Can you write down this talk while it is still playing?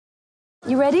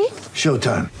You ready?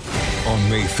 Showtime. On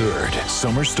May 3rd,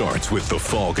 summer starts with The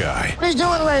Fall Guy. Let's do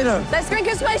it later. Let's drink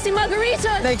a spicy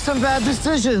margarita. Make some bad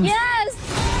decisions. Yes!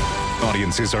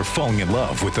 Audiences are falling in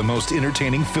love with the most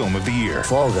entertaining film of the year.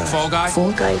 Fall Guy. Fall Guy?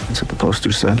 Fall guy. That's what the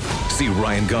poster said. See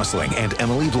Ryan Gosling and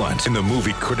Emily Blunt in the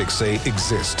movie critics say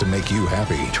exists to make you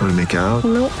happy. Trying to make it out?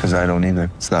 Nope. Because I don't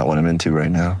either. It's not what I'm into right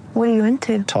now. What are you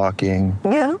into? Talking.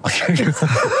 Yeah.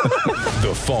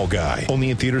 The Fall Guy.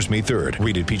 Only in theaters May 3rd.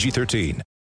 Rated PG-13.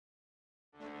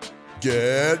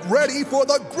 Get ready for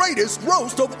the greatest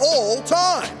roast of all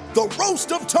time, the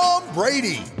Roast of Tom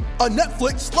Brady, a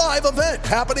Netflix live event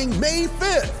happening May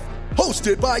 5th.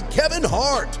 Hosted by Kevin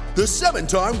Hart, the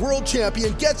 7-time world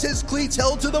champion gets his cleats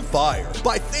held to the fire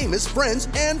by famous friends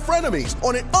and frenemies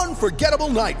on an unforgettable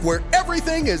night where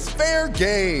everything is fair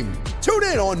game. Tune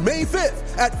in on May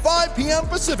 5th at 5 p.m.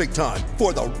 Pacific time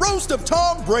for the Roast of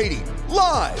Tom Brady,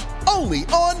 live only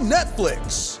on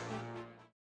Netflix.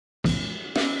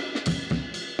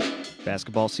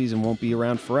 Basketball season won't be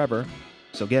around forever,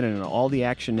 so get in on all the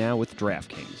action now with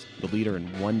DraftKings, the leader in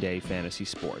one-day fantasy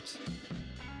sports.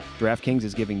 DraftKings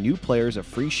is giving new players a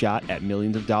free shot at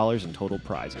millions of dollars in total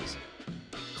prizes.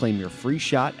 Claim your free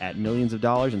shot at millions of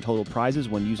dollars in total prizes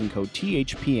when using code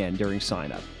THPN during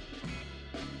sign-up.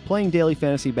 Playing daily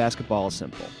fantasy basketball is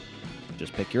simple.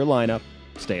 Just pick your lineup,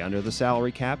 stay under the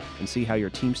salary cap, and see how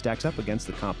your team stacks up against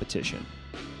the competition.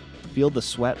 Feel the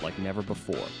sweat like never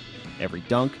before. Every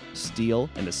dunk, steal,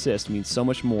 and assist means so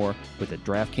much more with the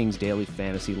DraftKings Daily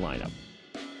Fantasy lineup.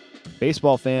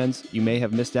 Baseball fans, you may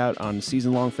have missed out on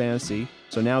season-long fantasy,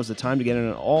 so now is the time to get in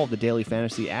on all of the daily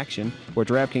fantasy action, where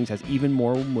DraftKings has even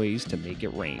more ways to make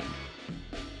it rain.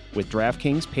 With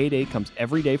DraftKings, payday comes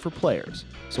every day for players,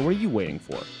 so what are you waiting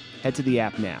for? Head to the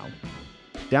app now.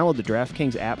 Download the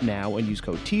DraftKings app now and use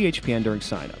code THPN during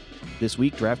sign-up. This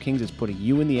week, DraftKings is putting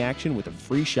you in the action with a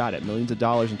free shot at millions of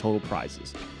dollars in total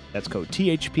prizes. That's code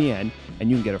THPN, and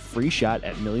you can get a free shot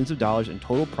at millions of dollars in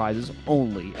total prizes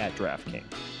only at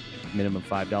DraftKings. Minimum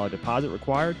 $5 deposit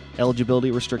required.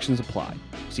 Eligibility restrictions apply.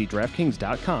 See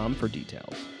DraftKings.com for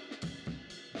details.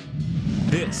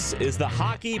 This is the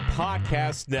Hockey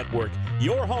Podcast Network,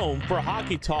 your home for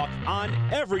hockey talk on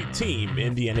every team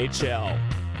in the NHL.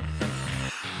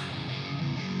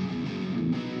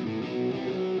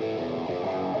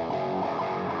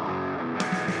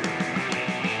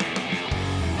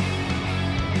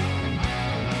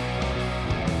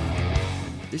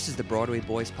 This is the Broadway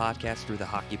Boys podcast through the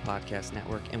Hockey Podcast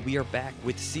Network, and we are back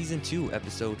with Season 2,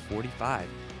 Episode 45,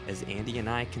 as Andy and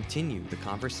I continue the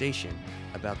conversation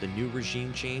about the new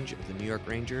regime change of the New York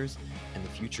Rangers and the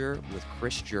future with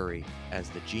Chris Drury as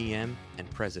the GM and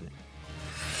president.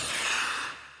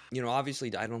 You know,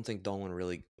 obviously, I don't think Dolan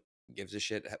really gives a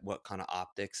shit what kind of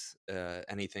optics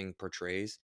anything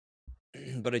portrays,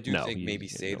 but I do think maybe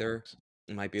Sather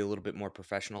might be a little bit more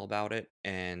professional about it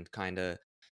and kind of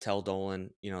tell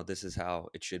Dolan, you know, this is how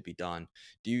it should be done.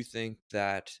 Do you think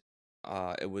that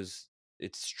it's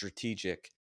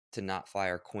strategic to not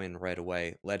fire Quinn right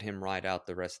away? Let him ride out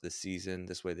the rest of the season.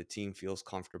 This way the team feels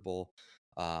comfortable.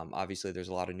 Obviously, there's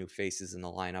a lot of new faces in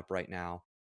the lineup right now.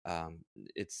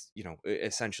 It's, you know,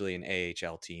 essentially an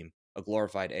AHL team, a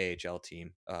glorified AHL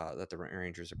team that the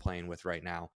Rangers are playing with right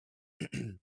now.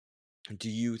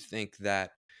 Do you think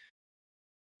that,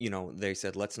 you know, they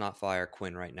said, let's not fire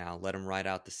Quinn right now. Let him ride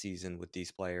out the season with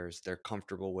these players. They're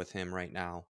comfortable with him right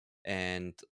now.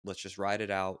 And let's just ride it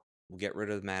out. We'll get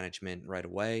rid of the management right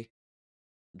away.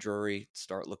 Drury,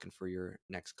 start looking for your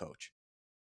next coach.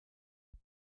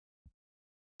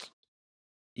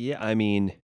 Yeah, I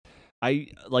mean,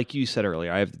 like you said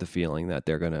earlier, I have the feeling that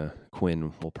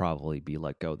Quinn will probably be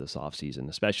let go this offseason,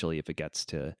 especially if it gets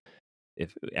to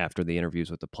after the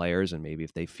interviews with the players, and maybe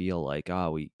if they feel like,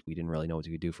 we didn't really know what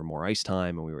we could do for more ice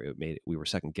time, and we were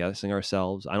second guessing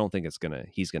ourselves. I don't think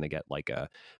he's gonna get like a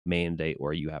mandate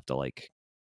where you have to like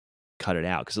cut it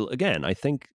out, because again, I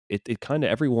think it kind of,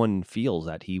 everyone feels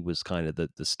that he was kind of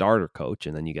the starter coach,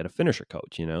 and then you get a finisher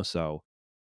coach, you know. So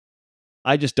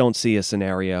I just don't see a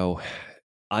scenario.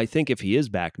 I think if he is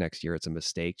back next year, it's a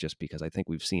mistake, just because I think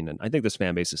I think this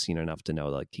fan base has seen enough to know,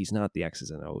 like, he's not the X's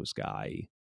and O's guy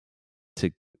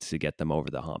to get them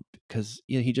over the hump, because,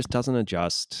 you know, he just doesn't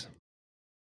adjust.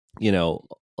 You know,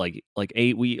 like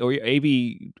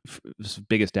AB's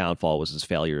biggest downfall was his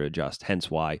failure to adjust. Hence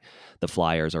why the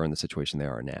Flyers are in the situation they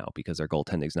are now, because their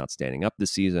goaltending's not standing up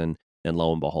this season, and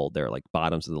lo and behold, they're like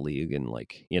bottoms of the league, and,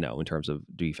 like, you know, in terms of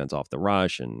defense off the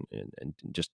rush and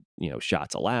just, you know,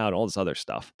 shots allowed, all this other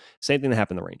stuff. Same thing that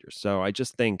happened to the Rangers. So I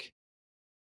just think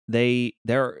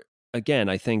they're again,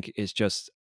 I think is just,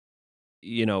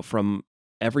 you know, from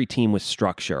every team with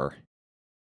structure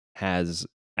has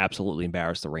absolutely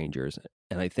embarrassed the Rangers.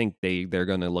 And I think they're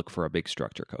going to look for a big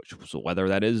structure coach. So whether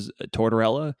that is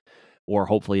Tortorella or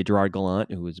hopefully a Gerard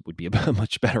Gallant, who would be a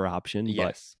much better option.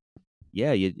 Yes. But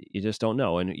yeah, you just don't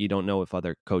know. And you don't know if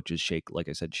other coaches shake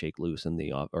loose in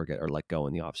the or let go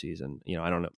in the offseason. I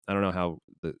don't know how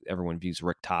everyone views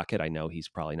Rick Tocchet. I know he's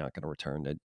probably not going to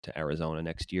return to Arizona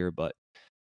next year, but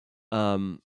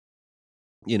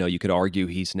you could argue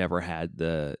he's never had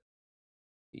they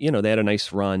had a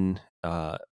nice run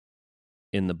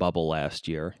in the bubble last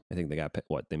year. I think they got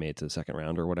they made it to the second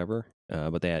round or whatever.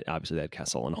 But they had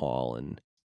Kessel and Hall and a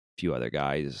few other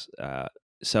guys.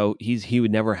 So he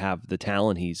would never have the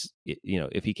talent.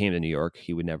 If he came to New York,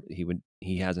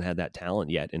 he hasn't had that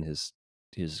talent yet in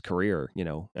his career,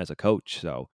 as a coach.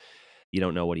 So you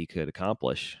don't know what he could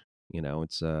accomplish.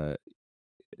 It's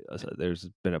there's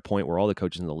been a point where all the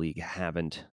coaches in the league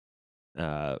haven't,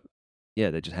 they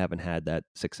just haven't had that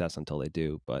success until they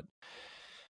do. But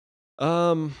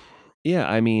yeah,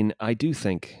 I mean, I do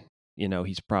think,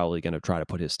 he's probably going to try to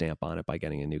put his stamp on it by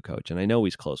getting a new coach. And I know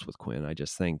he's close with Quinn.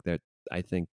 I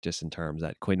think just in terms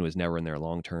that Quinn was never in their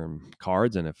long-term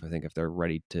cards. And if they're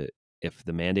ready if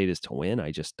the mandate is to win,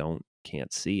 I just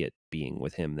can't see it being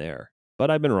with him there. But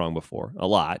I've been wrong before a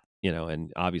lot,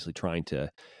 and obviously trying to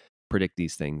predict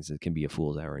these things, it can be a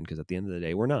fool's errand because at the end of the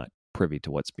day, we're not privy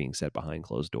to what's being said behind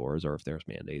closed doors, or if there's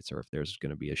mandates, or if there's going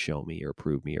to be a show me or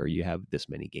prove me, or you have this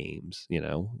many games. We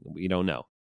don't know.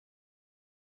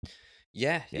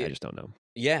 Yeah, I just don't know.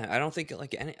 Yeah, I don't think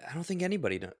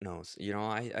anybody knows.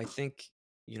 I think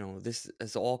this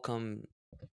has all come.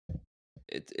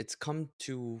 It's come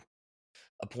to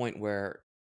a point where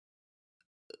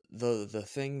the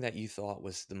thing that you thought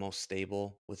was the most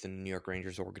stable within the New York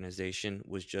Rangers organization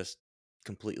was just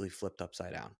completely flipped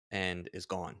upside down and is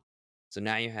gone. So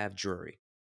now you have Drury.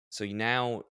 So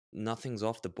now nothing's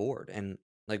off the board, and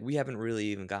we haven't really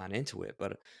even gotten into it,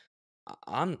 but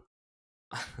I'm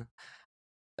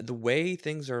the way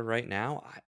things are right now.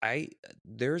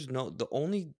 The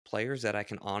only players that I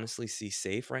can honestly see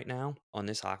safe right now on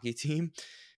this hockey team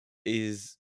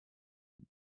is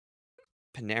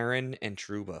Panarin and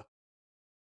Trouba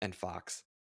and Fox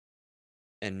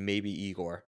and maybe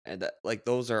Igor, and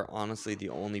those are honestly the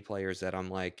only players that I'm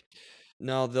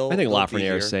no, I think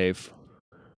Lafreniere is safe.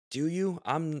 Do you?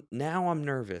 I'm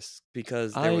nervous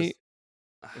because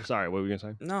sorry, what were you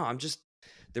gonna say? No,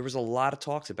 there was a lot of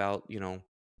talks about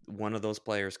one of those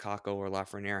players, Kakko or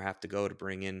Lafreniere, have to go to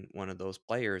bring in one of those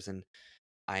players, and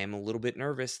I am a little bit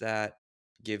nervous that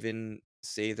given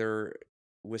Sather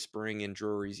whispering in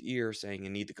Drury's ear saying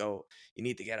you need to go, you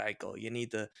need to get Eichel, you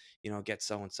need to get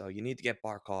so and so, you need to get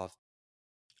Barkov.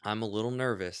 I'm a little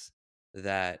nervous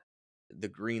that the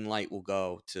green light will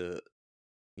go to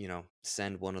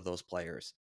send one of those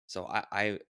players. So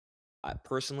I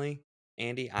personally,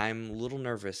 Andy, I'm a little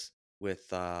nervous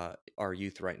with our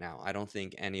youth right now. I don't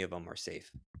think any of them are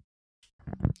safe,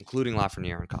 including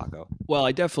Lafreniere and Kakko. Well,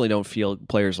 I definitely don't feel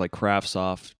players like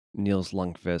Kravtsov, Nils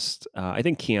Lundkvist. I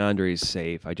think Keandre's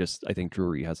safe. I think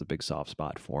Drury has a big soft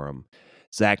spot for him.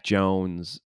 Zach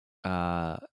Jones,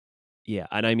 yeah,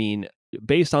 and I mean,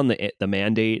 based on the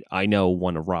mandate, I know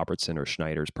one of Robertson or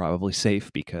Schneider is probably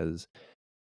safe because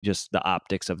just the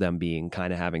optics of them being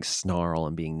kind of having snarl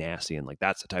and being nasty, and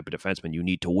that's the type of defenseman you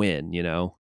need to win,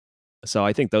 So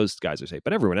I think those guys are safe,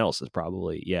 but everyone else is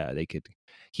probably, they could.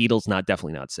 Heedle's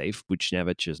definitely not safe.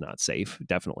 Buchnevich is not safe.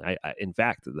 Definitely. In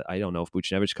fact, I don't know if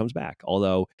Buchnevich comes back,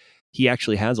 although he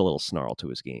actually has a little snarl to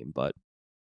his game. But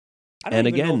and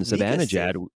again,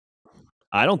 Zibanejad,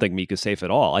 I don't think Mika's safe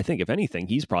at all. I think if anything,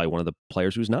 he's probably one of the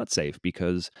players who's not safe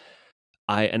because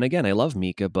I love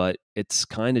Mika, but it's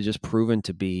kind of just proven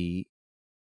to be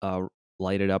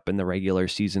lighted up in the regular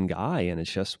season guy, and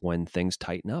it's just when things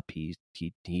tighten up, he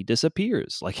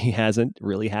disappears. He hasn't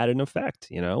really had an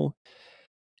effect,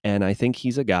 And I think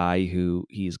he's a guy who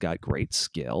he's got great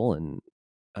skill, and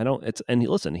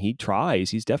listen, he tries,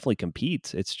 he's definitely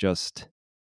competes. It's just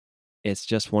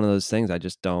one of those things. I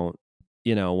just don't,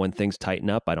 when things tighten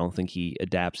up, I don't think he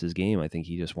adapts his game. I think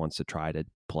he just wants to try to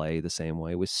play the same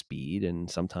way with speed,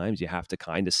 and sometimes you have to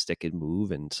kind of stick and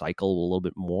move and cycle a little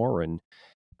bit more, and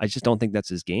I just don't think that's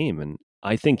his game. And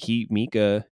I think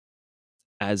Mika,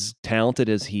 as talented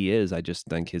as he is, I just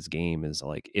think his game is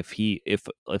if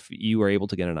you were able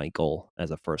to get an Eichel as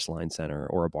a first line center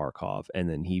or a Barkov, and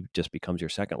then he just becomes your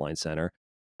second line center,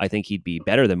 I think he'd be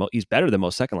better than he's better than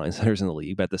most second line centers in the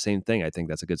league. But at the same thing, I think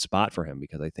that's a good spot for him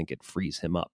because I think it frees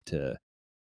him up to,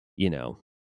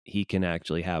 he can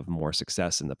actually have more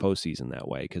success in the postseason that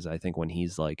way. Because I think when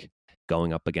he's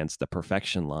going up against the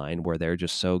perfection line where they're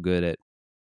just so good at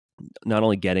not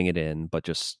only getting it in, but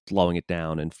just slowing it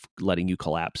down and letting you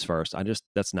collapse first.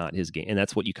 That's not his game. And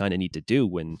that's what you kind of need to do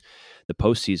when the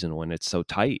postseason, when it's so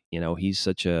tight. He's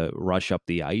such a rush up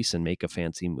the ice and make a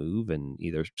fancy move and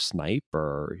either snipe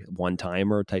or one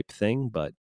timer type thing.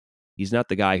 But he's not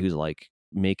the guy who's like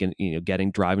making,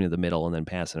 driving to the middle and then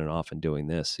passing it off and doing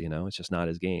this. It's just not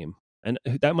his game. And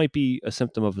that might be a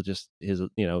symptom of just his,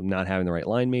 not having the right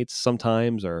line mates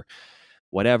sometimes or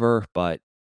whatever. But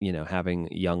having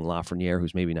young Lafreniere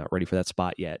who's maybe not ready for that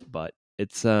spot yet, but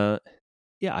it's I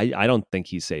don't think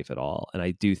he's safe at all. And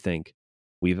I do think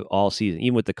we've all seen,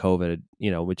 even with the COVID,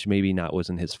 which maybe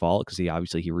wasn't his fault because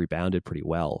he rebounded pretty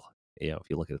well, if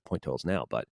you look at the point totals now.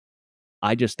 But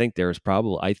I just think there is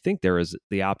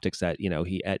the optics that,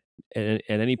 he at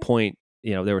any point,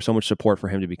 there was so much support for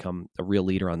him to become a real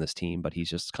leader on this team, but he's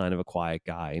just kind of a quiet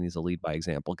guy and he's a lead by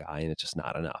example guy, and it's just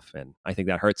not enough. And I think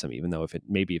that hurts him, even though if it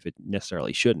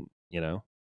necessarily shouldn't,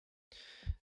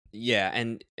 Yeah,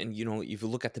 and if you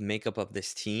look at the makeup of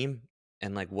this team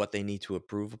and like what they need to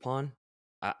improve upon,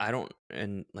 I don't,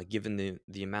 and like given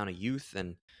the amount of youth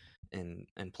and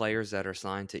players that are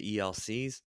signed to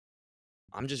ELCs,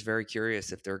 I'm just very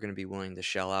curious if they're going to be willing to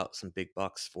shell out some big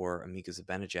bucks for Mika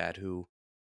Zibanejad,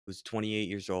 who's 28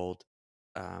 years old.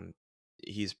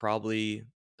 He's probably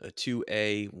a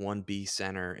 2A, 1B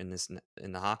center in the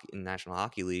National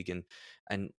Hockey League,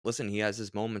 and listen, he has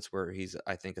his moments where he's,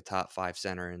 I think, a top 5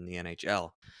 center in the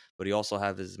NHL, but he also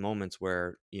has his moments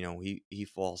where he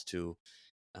falls to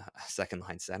a second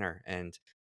line center, and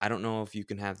I don't know if you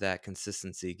can have that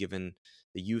consistency given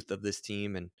the youth of this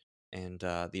team and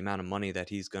the amount of money that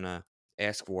he's gonna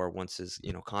ask for once his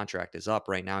contract is up.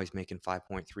 Right now he's making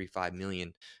 $5.35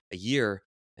 million a year,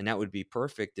 and that would be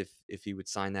perfect if he would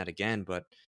sign that again. But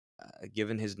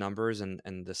given his numbers and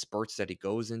the spurts that he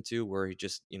goes into, where he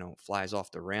just flies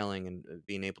off the railing and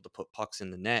being able to put pucks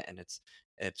in the net, and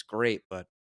it's great. But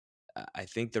I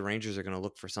think the Rangers are going to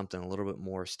look for something a little bit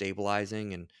more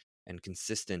stabilizing and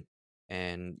consistent.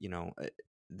 And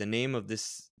the name of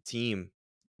this team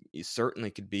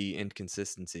certainly could be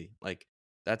inconsistency. Like,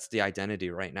 that's the identity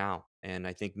right now, and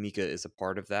I think Mika is a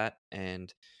part of that.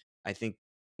 And I think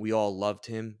we all loved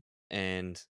him,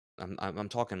 and I'm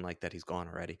talking like that he's gone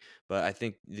already, but I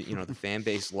think the fan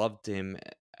base loved him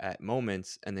at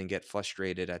moments and then get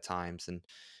frustrated at times,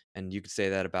 and you could say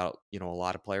that about a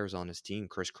lot of players on his team,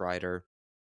 Chris Kreider,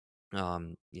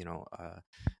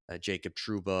 Jacob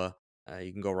Trouba.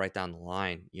 You can go right down the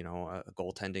line.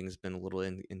 Goaltending has been a little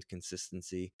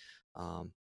inconsistency,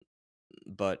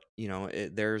 but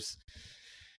there's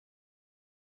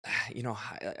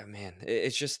man,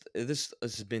 it's just, this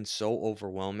has been so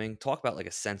overwhelming. Talk about like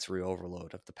a sensory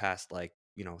overload of the past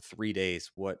 3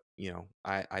 days. What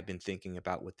I've been thinking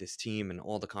about with this team and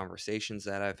all the conversations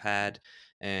that I've had,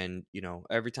 and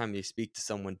every time you speak to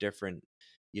someone different,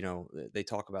 they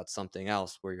talk about something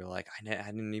else where you're like, I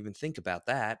didn't even think about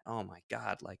that. Oh my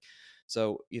God.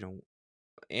 So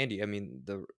Andy, I mean,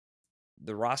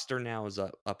 the roster now is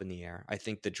up in the air. I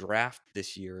think the draft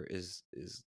this year is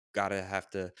gotta have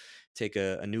to take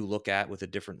a new look at with a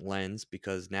different lens,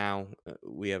 because now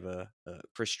we have a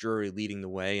Chris Drury leading the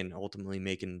way and ultimately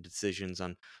making decisions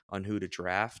on who to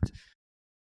draft.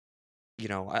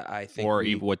 I think, or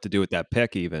even what to do with that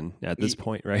pick, even at this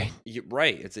point, right?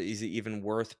 Right. Is it even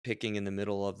worth picking in the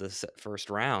middle of the first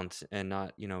round and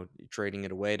not trading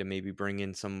it away to maybe bring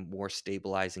in some more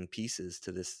stabilizing pieces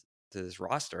to this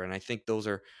roster? And I think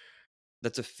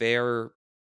that's a fair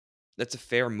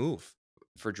move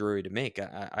for Drury to make.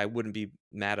 I wouldn't be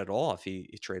mad at all if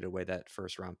he traded away that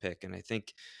first round pick. And I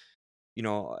think,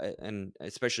 and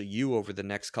especially you over the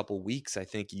next couple weeks, I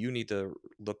think you need to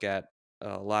look at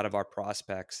a lot of our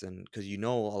prospects, and because a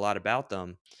lot about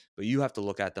them, but you have to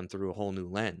look at them through a whole new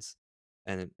lens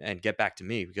and get back to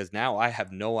me, because now I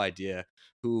have no idea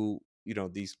who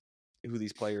these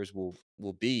players will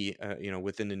be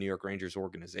within the New York Rangers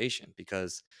organization,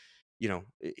 because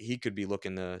he could be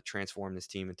looking to transform this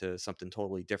team into something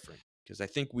totally different, because I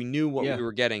think we knew what we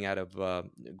were getting out of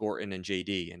Gorton and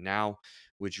JD, and now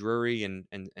with Drury and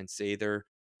Sather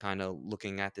kind of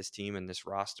looking at this team and this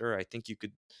roster, I think you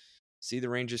could see the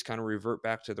Rangers kind of revert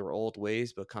back to their old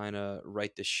ways, but kind of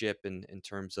right the ship in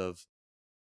terms of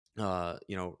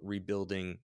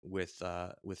rebuilding with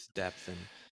depth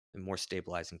and more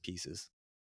stabilizing pieces.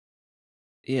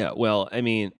 Yeah, well, I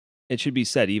mean, it should be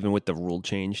said, even with the rule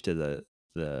change to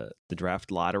the draft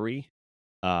lottery,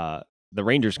 the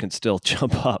Rangers can still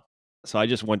jump up. So I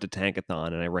just went to Tankathon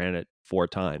and I ran it 4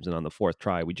 times, and on the 4th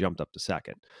try we jumped up to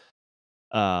second.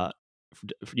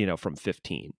 From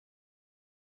 15.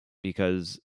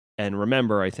 Because And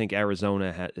remember, I think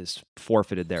Arizona has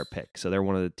forfeited their pick, so they're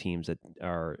one of the teams that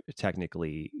are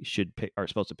technically are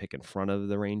supposed to pick in front of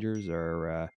the Rangers,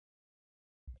 or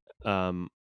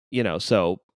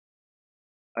so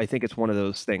I think it's one of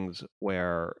those things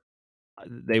where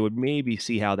they would maybe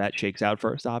see how that shakes out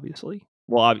first, obviously.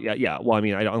 Well, yeah. Well, I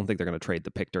mean, I don't think they're going to trade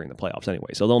the pick during the playoffs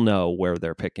anyway, so they'll know where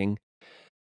they're picking.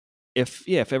 If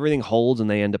everything holds and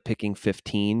they end up picking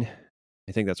 15,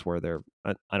 I think that's where they're.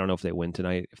 I don't know if they win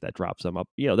tonight. If that drops them up,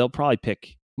 they'll probably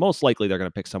pick. Most likely, they're going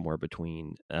to pick somewhere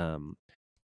between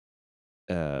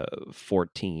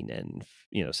 14 and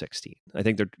 16. I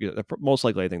think they're most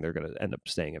likely. I think they're going to end up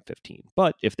staying at 15.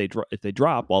 But if they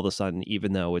drop all of a sudden,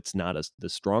 even though it's not the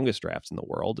strongest drafts in the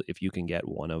world, if you can get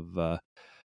one of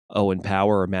Owen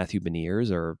Power or Matthew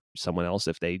Beniers or someone else,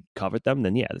 if they covet them,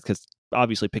 then yeah, because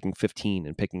obviously picking 15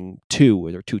 and picking 2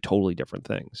 are two totally different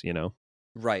things,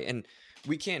 Right, and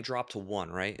we can't drop to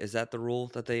 1, right? Is that the rule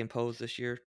that they imposed this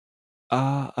year?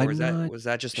 Or was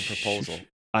that just a proposal?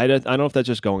 I don't know if that's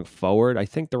just going forward. I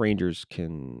think the Rangers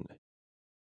can.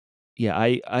 Yeah,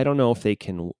 I don't know if they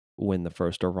can win the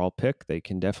first overall pick. They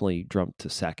can definitely jump to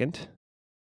second.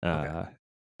 Okay.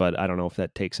 But I don't know if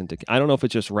that takes into. I don't know if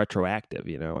it's just retroactive.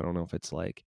 I don't know if it's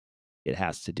like it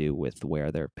has to do with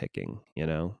where they're picking.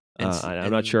 I'm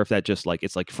not sure if that just like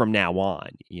it's like from now on.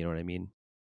 You know what I mean?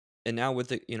 And now with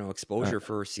the exposure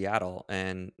for Seattle,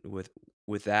 and with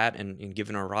that, and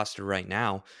given our roster right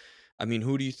now, I mean,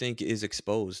 who do you think is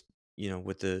exposed?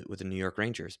 With the New York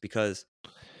Rangers, because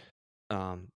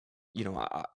when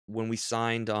we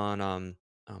signed on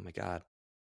oh my god,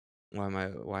 why am I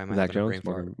Zach having a Jones, brain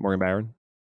fart? Morgan Barron,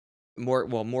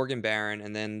 Morgan Barron,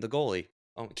 and then the goalie,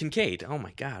 Kincaid. Oh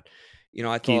my god,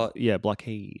 I thought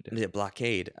Blockade. Yeah,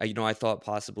 Blockade. I thought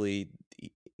possibly,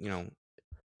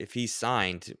 if he's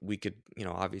signed, we could,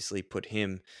 obviously put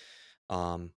him,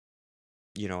 out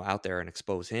there and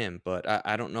expose him. But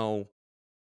I don't know.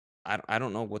 I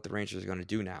don't know what the Rangers are going to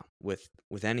do now with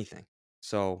anything.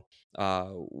 So,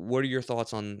 what are your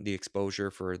thoughts on the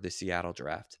exposure for the Seattle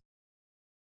draft?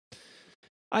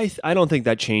 I don't think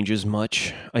that changes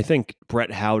much. I think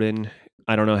Brett Howden.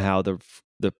 I don't know how the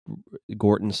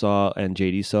Gorton saw and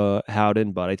JD saw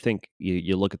Howden, but I think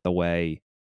you look at the way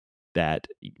that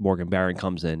Morgan Barron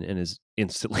comes in and is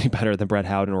instantly better than Brett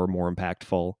Howden or more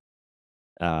impactful.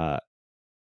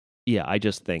 Yeah, I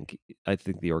think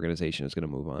the organization is going to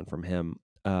move on from him.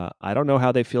 I don't know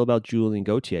how they feel about Julien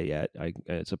Gauthier yet.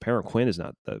 It's apparent Quinn is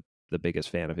not the biggest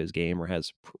fan of his game, or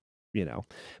has,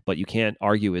 but you can't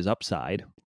argue his upside.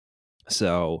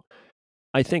 So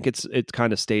I think it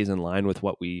kind of stays in line with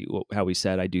how we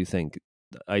said. I do think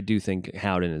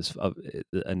Howden is,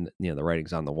 and the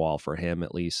writing's on the wall for him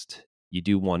at least. You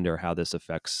do wonder how this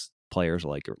affects players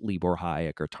like Libor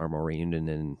Hayek or Tarmo Reunanen,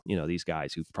 and these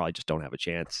guys who probably just don't have a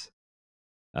chance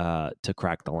to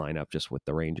crack the lineup just with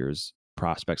the Rangers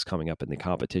prospects coming up in the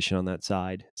competition on that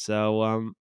side.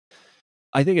 So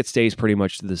I think it stays pretty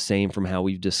much the same from how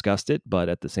we've discussed it, but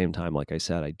at the same time, like I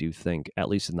said, I do think at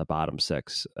least in the bottom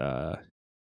 6,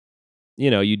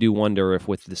 you do wonder if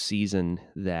with the season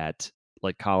that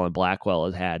like Colin Blackwell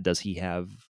has had, does he have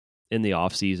in the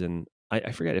off season?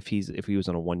 I forget if he was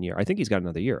on a 1 year. I think he's got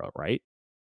another year, right?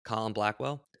 Colin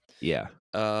Blackwell? Yeah.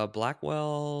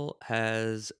 Blackwell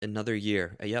has another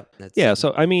year. Yep.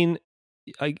 So I mean,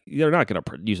 they're not going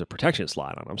to use a protection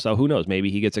slot on him. So who knows?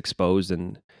 Maybe he gets exposed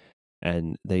and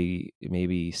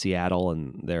maybe Seattle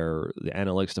and the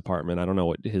analytics department. I don't know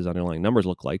what his underlying numbers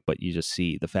look like, but you just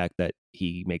see the fact that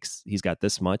he's got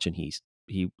this much, and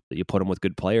you put him with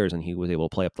good players, and he was able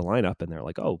to play up the lineup, and they're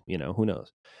like, oh, who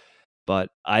knows? But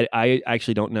I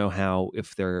actually don't know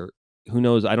who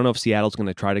knows? I don't know if Seattle's going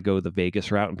to try to go the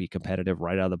Vegas route and be competitive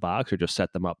right out of the box, or just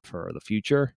set them up for the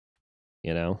future.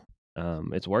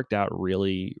 It's worked out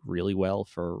really, really well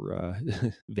for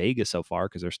Vegas so far,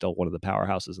 because they're still one of the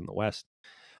powerhouses in the West.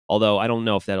 Although I don't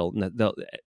know if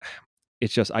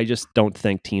it's just, I just don't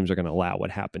think teams are going to allow what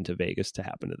happened to Vegas to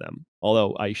happen to them.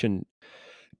 Although I shouldn't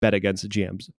bet against the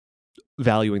GMs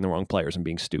valuing the wrong players and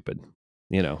being stupid.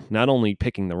 Not only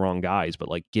picking the wrong guys, but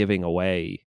like giving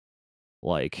away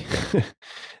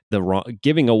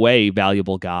giving away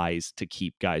valuable guys to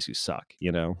keep guys who suck.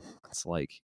 It's like,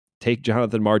 take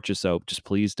Jonathan Marchessault, just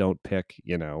please don't pick,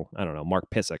 I don't know, Mark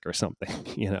Pysyk or something,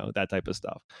 that type of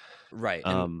stuff. Right.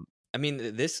 I mean,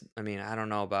 I don't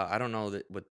know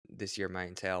what this year might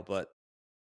entail, but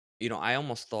I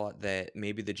almost thought that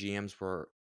maybe the GMs were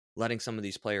letting some of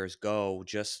these players go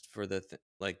just for the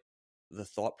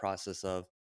thought process of,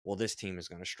 well, this team is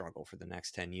going to struggle for the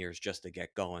next 10 years just to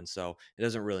get going. So it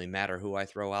doesn't really matter who I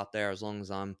throw out there, as long as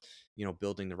I'm,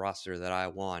 building the roster that I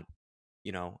want,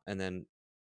 and then,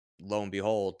 lo and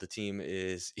behold, the team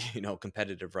is,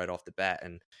 competitive right off the bat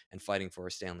and fighting for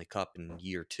a Stanley Cup in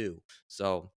year 2.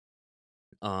 So,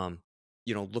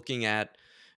 looking at,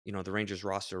 the Rangers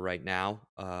roster right now,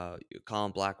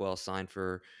 Colin Blackwell signed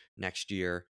for next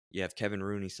year. You have Kevin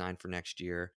Rooney signed for next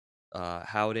year.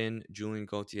 Howden, Julien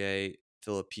Gauthier,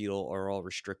 Philip Pedal are all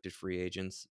restricted free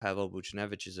agents. Pavel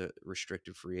Buchnevich is a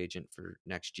restricted free agent for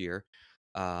next year.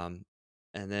 And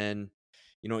then,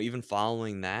 even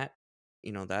following that,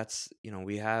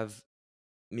 we have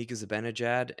Mika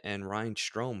Zibanejad and Ryan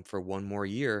Strome for one more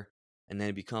year and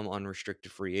then become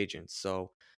unrestricted free agents. So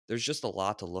there's just a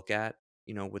lot to look at,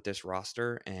 with this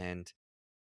roster. And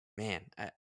man,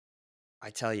 I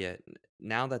tell you,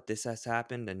 now that this has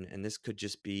happened, and this could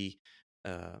just be,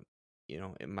 in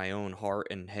my own heart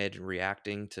and head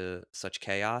reacting to such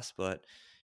chaos, but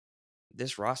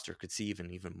this roster could see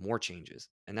even more changes,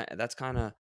 and that's kind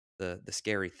of the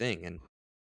scary thing.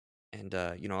 And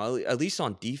at least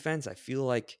on defense, I feel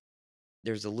like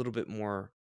there's a little bit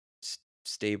more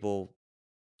stable,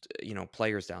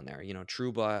 players down there.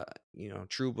 Trouba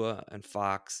and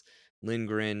Fox,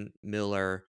 Lindgren,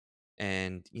 Miller.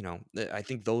 And, I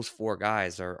think those 4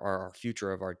 guys are our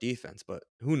future of our defense, but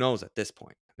who knows at this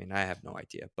point? I mean, I have no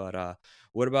idea. But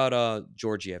what about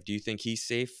Georgiev? Do you think he's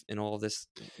safe in all of this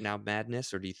now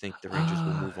madness, or do you think the Rangers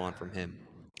will move on from him?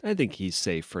 I think he's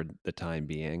safe for the time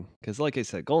being because, like I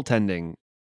said, goaltending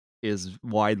is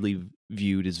widely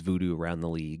viewed as voodoo around the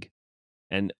league.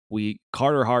 And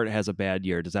Carter Hart has a bad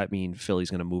year. Does that mean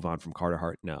Philly's going to move on from Carter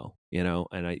Hart? No.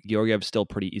 And Georgiev's still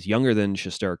he's younger than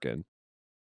Shesterkin.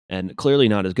 And clearly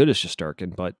not as good as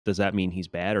Shesterkin, but does that mean he's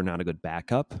bad or not a good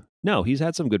backup? No, he's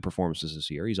had some good performances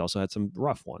this year. He's also had some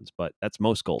rough ones, but that's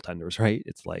most goaltenders, right?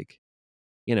 It's like,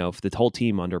 if the whole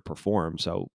team underperforms.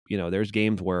 So, there's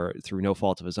games where through no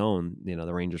fault of his own,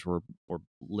 the Rangers were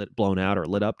blown out or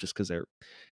lit up just because they're,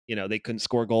 they couldn't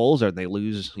score goals or they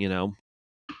lose, 2 or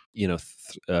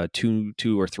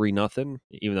 3-0,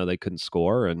 even though they couldn't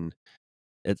score. And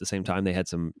at the same time, they had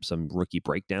some rookie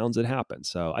breakdowns that happened.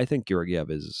 So I think Georgiev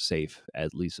is safe,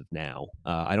 at least of now.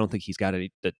 I don't think he's got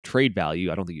the trade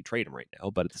value. I don't think you trade him right now.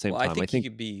 But at the same time, I think he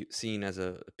could be seen as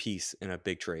a piece in a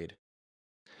big trade.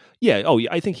 Yeah. Oh,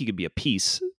 I think he could be a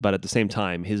piece. But at the same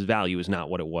time, his value is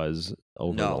not what it was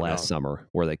over the last summer,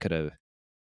 where they could have,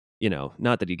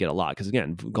 not that you get a lot. Because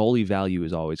again, goalie value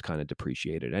is always kind of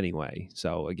depreciated anyway.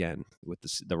 So again, with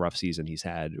the rough season he's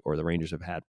had, or the Rangers have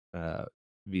had,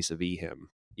 vis-a-vis him,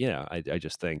 I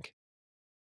just think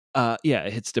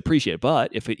it's depreciated. But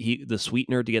if the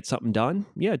sweetener to get something done,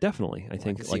 definitely, I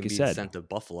think, like you said, sent to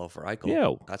Buffalo for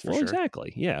Eichel, that's for sure.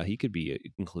 Exactly, he could be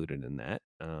included in that.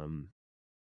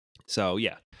 So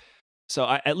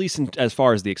at least as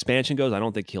far as the expansion goes, I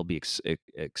don't think he'll be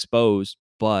exposed.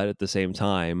 But at the same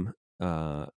time,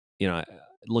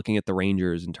 looking at the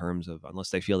Rangers in terms of, unless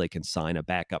they feel they can sign a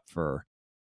backup for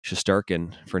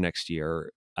Shesterkin for next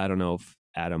year, I don't know if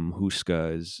Adam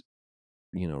Huska is,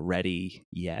 ready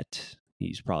yet.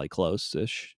 He's probably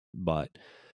close-ish, but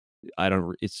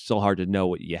it's still hard to know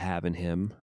what you have in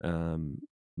him.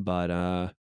 I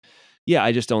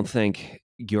just don't think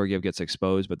Georgiev gets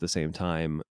exposed, but at the same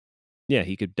time,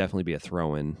 he could definitely be a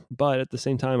throw-in. But at the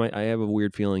same time, I have a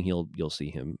weird feeling you'll see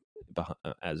him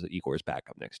as Igor's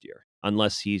backup next year,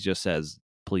 unless he just says,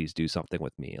 please do something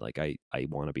with me. Like, I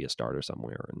want to be a starter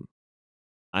somewhere. And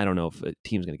I don't know if a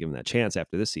team's going to give him that chance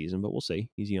after this season, but we'll see.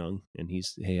 He's young, and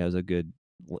he has a good,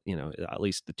 at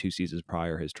least the 2 seasons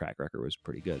prior, his track record was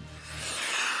pretty good.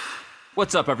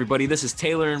 What's up, everybody? This is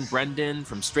Taylor and Brendan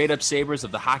from Straight Up Sabres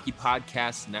of the Hockey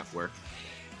Podcast Network.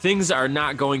 Things are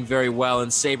not going very well in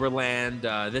Saberland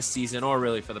this season, or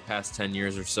really for the past 10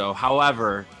 years or so.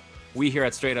 However, we here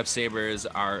at Straight Up Sabres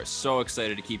are so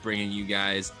excited to keep bringing you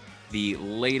guys the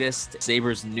latest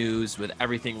Sabres news, with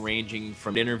everything ranging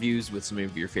from interviews with some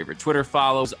of your favorite Twitter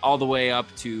follows all the way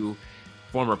up to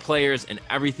former players and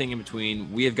everything in between.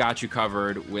 We have got you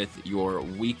covered with your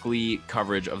weekly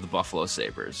coverage of the Buffalo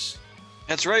Sabres.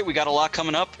 That's right. We got a lot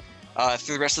coming up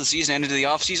through the rest of the season and into the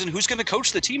offseason. Who's going to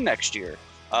coach the team next year?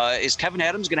 Is Kevin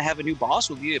Adams going to have a new boss?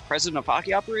 Will he be a president of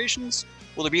hockey operations?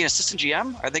 Will there be an assistant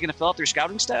GM? Are they going to fill out their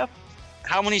scouting staff?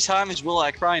 How many times will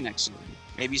I cry next season?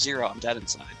 Maybe 0. I'm dead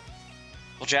inside.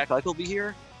 Will Jack Eichel be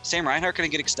here? Sam Reinhart going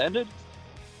to get extended?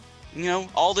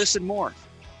 All this and more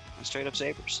on Straight Up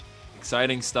Sabres.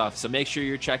 Exciting stuff. So make sure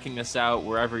you're checking us out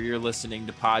wherever you're listening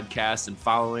to podcasts, and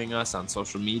following us on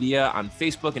social media, on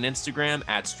Facebook and Instagram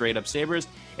at Straight Up Sabres,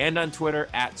 and on Twitter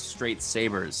at Straight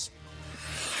Sabres.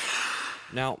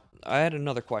 Now, I had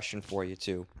another question for you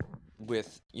too.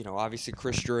 With, obviously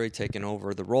Chris Drury taking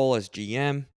over the role as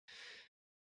GM.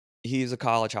 He's a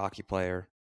college hockey player.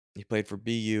 He played for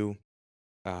BU.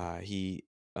 He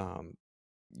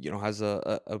has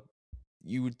a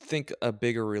you would think a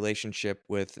bigger relationship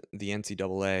with the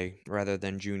NCAA rather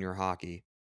than junior hockey.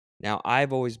 Now,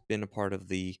 I've always been a part of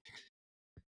the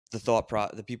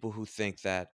the people who think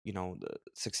that the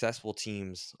successful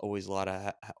teams always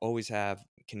have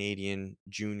Canadian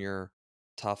junior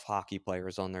tough hockey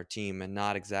players on their team and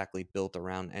not exactly built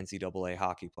around NCAA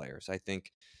hockey players. I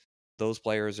think those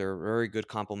players are very good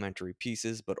complementary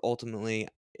pieces, but ultimately,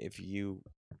 if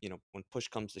when push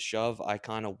comes to shove, I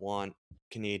kind of want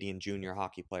Canadian junior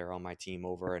hockey player on my team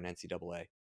over an NCAA.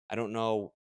 I don't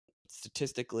know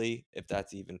statistically if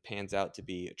that's even pans out to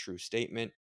be a true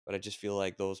statement, but I just feel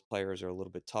like those players are a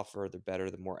little bit tougher. They're better.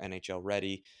 They're more NHL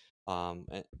ready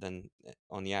than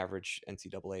on the average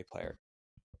NCAA player.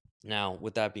 Now,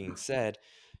 with that being said,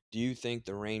 do you think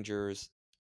the Rangers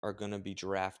are going to be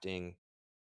drafting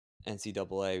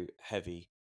NCAA heavy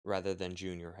rather than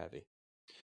junior heavy?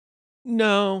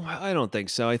 No, I don't think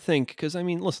so. I think because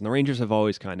listen, the Rangers have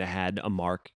always kind of had a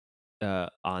mark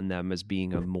on them as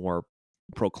being a more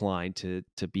proclined to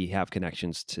have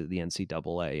connections to the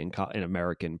NCAA and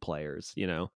American players,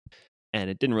 and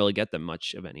it didn't really get them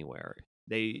much of anywhere.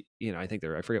 They, I think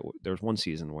I forget, there was one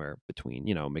season where between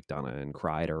McDonough and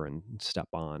Kreider and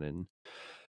Stepan and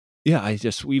I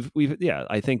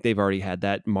think they've already had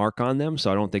that mark on them,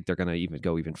 so I don't think they're going to even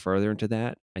go even further into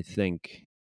that. I think,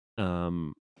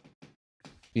 I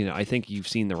think you've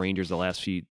seen the Rangers the last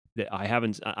few. I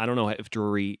don't know if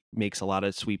Drury makes a lot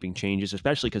of sweeping changes,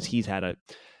 especially because he's had a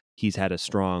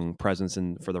strong presence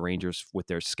for the Rangers with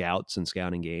their scouts and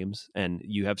scouting games, and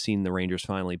you have seen the Rangers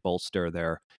finally bolster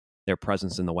their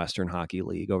presence in the Western Hockey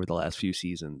League over the last few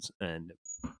seasons. And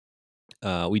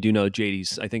we do know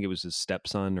JD's, I think it was his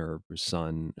stepson or his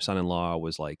son-in-law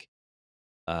was like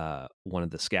one of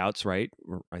the scouts, right?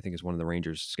 I think it's one of the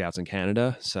Rangers scouts in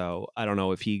Canada. So I don't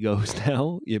know if he goes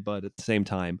now, but at the same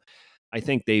time, I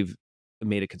think they've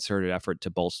made a concerted effort to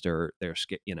bolster their,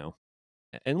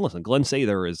 and listen, Glenn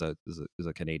Sather is a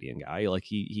Canadian guy. Like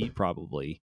he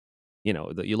probably, you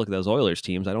look at those Oilers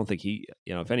teams. I don't think he,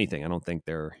 if anything, I don't think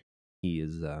he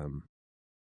is.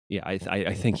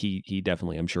 I think he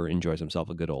definitely, I'm sure, enjoys himself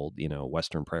a good old,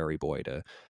 Western Prairie boy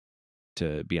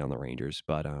to be on the Rangers.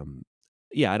 But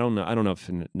I don't know if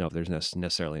there's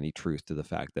necessarily any truth to the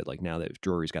fact that like now that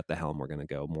Drury's got the helm, we're going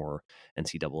to go more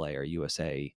NCAA or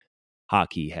USA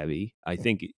hockey heavy. I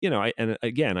think I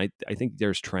think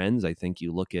there's trends. I think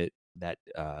you look at that,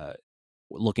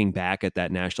 looking back at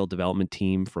that national development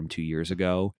team from 2 years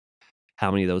ago, how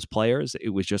many of those players, it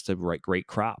was just a great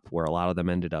crop where a lot of them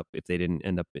ended up, if they didn't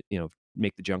end up,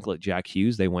 make the junk like Jack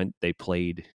Hughes, they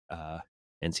played,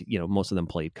 and most of them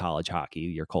played college hockey,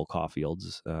 your Cole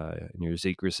Caulfields, and your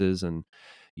Zegerases and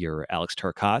your Alex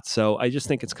Turcotte. So I just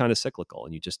think it's kind of cyclical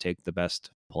and you just take the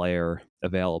best player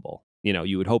available.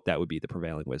 You would hope that would be the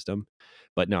prevailing wisdom,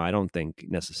 but no, I don't think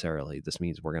necessarily this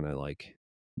means we're going to like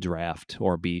draft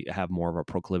or have more of a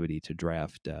proclivity to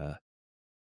draft,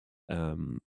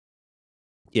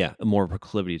 more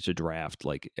proclivity to draft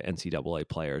like NCAA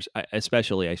players. I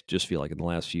just feel like in the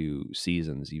last few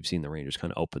seasons, you've seen the Rangers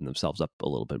kind of open themselves up a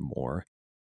little bit more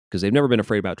because they've never been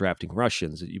afraid about drafting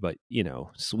Russians, but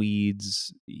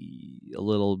Swedes, a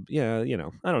little, I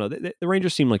don't know. The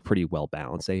Rangers seem like pretty well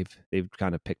balanced. They've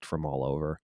kind of picked from all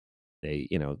over. They,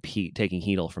 taking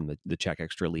Hedel from the Czech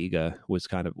Extraliga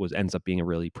ends up being a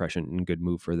really prescient and good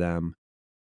move for them.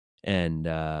 And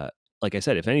like I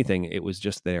said, if anything, it was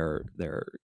just their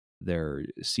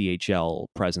CHL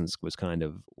presence was kind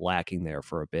of lacking there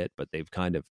for a bit, but they've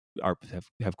kind of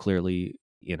have clearly,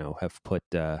 have put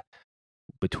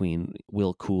between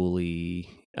Will Cooley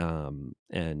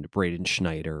and Braden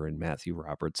Schneider and Matthew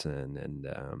Robertson and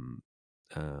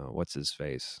what's his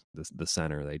face, the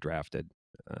center they drafted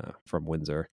from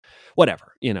Windsor,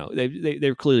 whatever,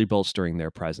 they're clearly bolstering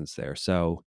their presence there.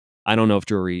 So I don't know if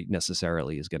Drury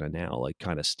necessarily is going to now like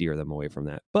kind of steer them away from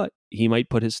that, but he might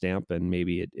put his stamp and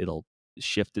maybe it'll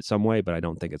shift it some way, but I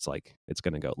don't think it's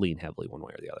going to go lean heavily one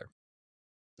way or the other.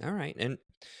 All right. And,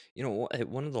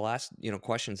 one of the last,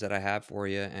 questions that I have for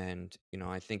you, and,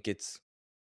 I think it's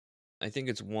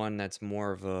one that's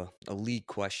more of a league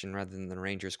question rather than the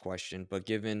Rangers question, but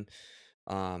given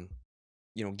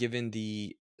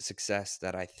the success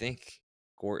that I think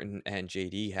Gorton and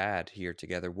JD had here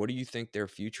together, what do you think their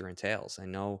future entails? I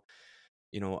know,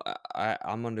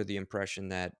 I'm under the impression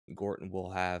that Gorton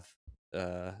will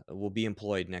be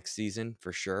employed next season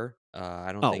for sure.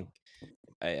 I don't think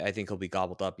I think he'll be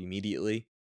gobbled up immediately.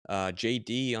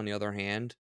 JD, on the other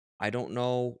hand, I don't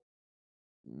know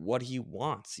what he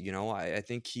wants. I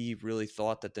think he really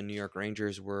thought that the New York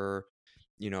Rangers were,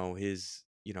 his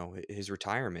his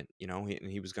retirement.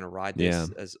 He was going to ride this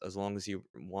as long as he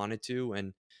wanted to,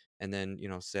 and then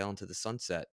sail into the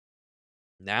sunset.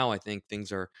 Now I think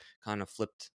things are kind of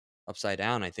flipped upside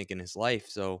down, I think, in his life.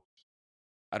 So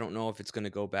I don't know if it's going to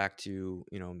go back to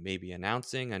maybe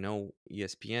announcing. I know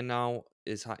ESPN now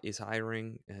is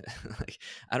hiring. Like,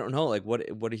 I don't know, like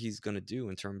what he's going to do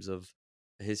in terms of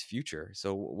his future.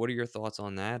 So what are your thoughts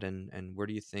on that, and where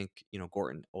do you think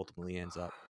Gorton ultimately ends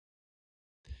up?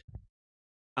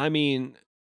 I mean,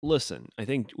 listen, I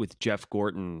think with Jeff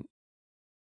Gorton,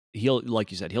 he'll,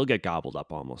 like you said, he'll get gobbled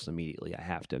up almost immediately, I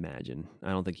have to imagine. I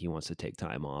don't think he wants to take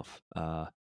time off.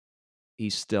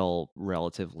 He's still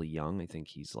relatively young. I think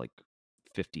he's like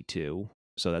 52,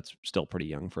 so that's still pretty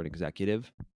young for an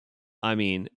executive. I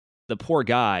mean, the poor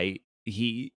guy,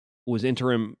 he was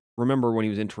interim. Remember when he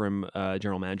was interim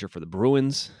general manager for the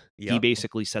Bruins? Yep. He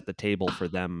basically set the table for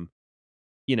them.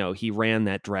 He ran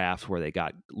that draft where they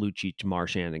got Lucic,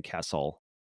 Marchand, and Kessel.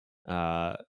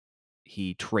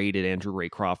 He traded Andrew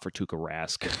Raycroft for Tuukka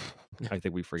Rask. I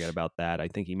think we forget about that. I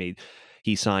think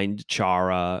he signed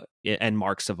Chara and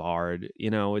Mark Savard.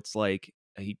 It's like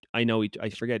I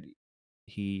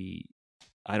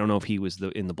don't know if he was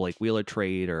in the Blake Wheeler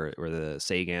trade or the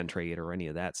Sagan trade or any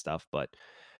of that stuff, but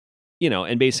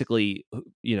and basically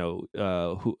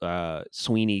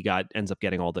Sweeney ends up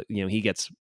getting all the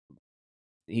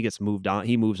he gets moved on.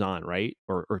 He moves on, right?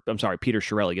 Or I'm sorry, Peter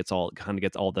Chiarelli gets all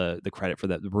the credit for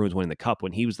the Bruins winning the cup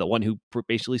when he was the one who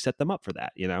basically set them up for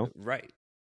that. Right?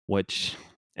 Which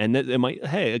and it might.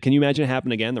 Hey, can you imagine it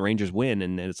happen again? The Rangers win,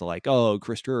 and it's like, oh,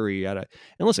 Chris Drury. And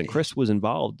listen, Chris was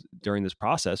involved during this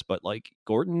process, but like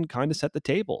Gorton kind of set the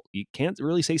table. You can't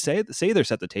really say they're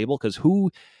set the table because who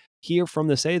here from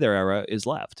the Sather era is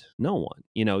left? No one.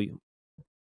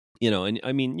 And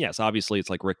I mean, yes, obviously it's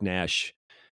like Rick Nash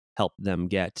helped them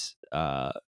get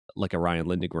like a Ryan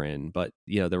Lindgren, but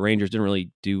the Rangers didn't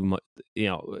really do much.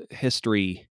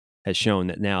 History has shown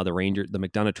that now the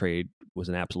McDonough trade was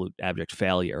an absolute abject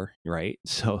failure, right?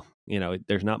 So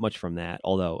there's not much from that.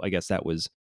 Although I guess that was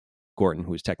Gorton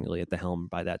who was technically at the helm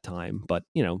by that time, but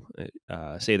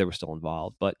say they were still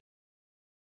involved. But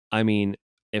I mean,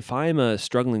 if I'm a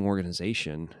struggling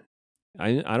organization,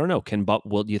 I don't know.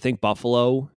 Do you think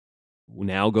Buffalo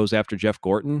now goes after Jeff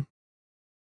Gorton?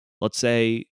 Let's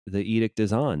say the edict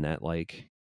is on that, like,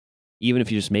 even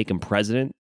if you just make him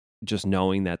president, just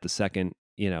knowing that the second,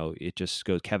 it just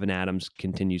goes, Kevin Adams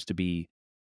continues to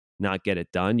not get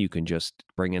it done, you can just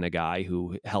bring in a guy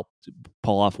who helped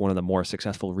pull off one of the more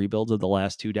successful rebuilds of the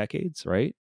last 2 decades,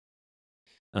 right?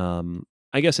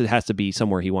 I guess it has to be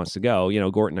somewhere he wants to go.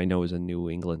 Gorton, I know, is a New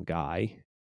England guy,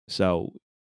 so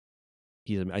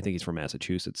I think he's from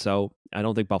Massachusetts, so I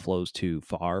don't think Buffalo's too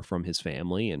far from his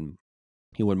family, and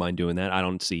he wouldn't mind doing that. I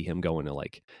don't see him going to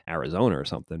like Arizona or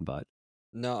something, but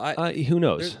no, who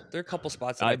knows? There are a couple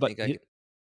spots that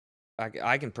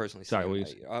I can personally see. Sorry,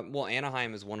 well,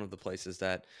 Anaheim is one of the places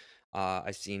that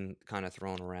I've seen kind of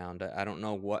thrown around. I don't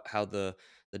know how the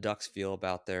Ducks feel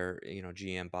about their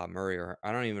GM Bob Murray, or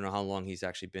I don't even know how long he's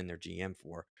actually been their GM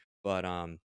for. But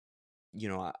I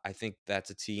think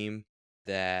that's a team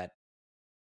that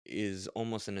is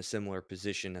almost in a similar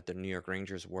position that the New York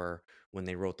Rangers were when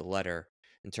they wrote the letter,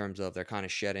 in terms of they're kind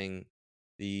of shedding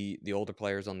the older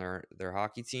players on their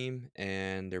hockey team,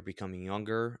 and they're becoming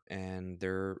younger, and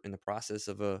they're in the process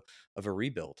of a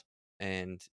rebuild.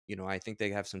 And I think they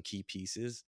have some key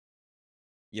pieces,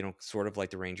 sort of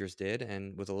like the Rangers did,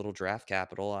 and with a little draft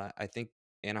capital, I think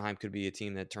Anaheim could be a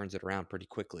team that turns it around pretty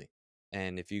quickly.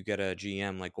 And if you get a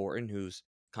GM like Gorton who's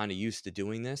kind of used to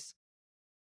doing this,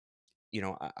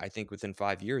 I think within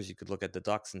 5 years you could look at the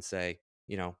Ducks and say,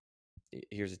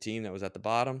 here's a team that was at the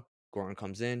bottom. Gorton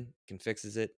comes in,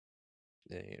 fixes it.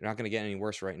 You're not going to get any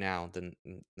worse right now than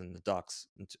the Ducks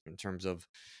in terms of,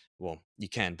 well, you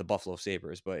can, the Buffalo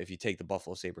Sabres, but if you take the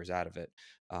Buffalo Sabres out of it,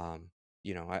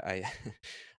 I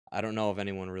I don't know if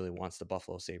anyone really wants the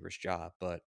Buffalo Sabres job,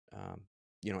 but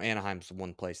Anaheim's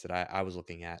one place that I was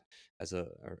looking at as a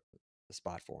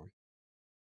spot for him.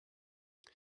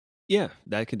 Yeah,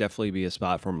 that could definitely be a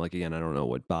spot for him. Like, again, I don't know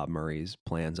what Bob Murray's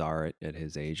plans are at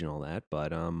his age and all that,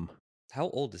 but how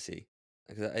old is he?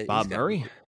 Bob Murray?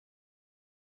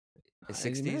 His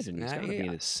 60s? He's got to be in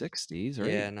his 60s, right?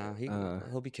 Yeah, no,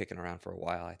 he'll be kicking around for a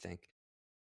while, I think.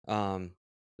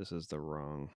 This is the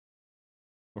wrong.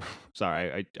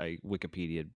 Sorry, I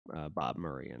Wikipedia'd Bob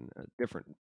Murray, and a different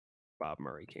Bob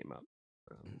Murray came up.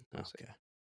 Okay.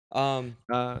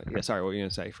 Yeah, sorry, what were you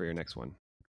gonna say for your next one?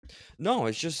 No,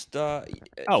 it's just for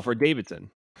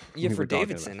Davidson. Yeah, for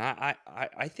Davidson,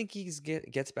 I think he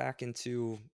gets back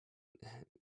into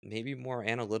maybe more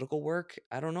analytical work.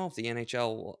 I don't know if the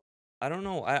NHL I don't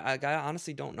know. I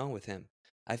honestly don't know with him.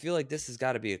 I feel like this has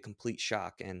got to be a complete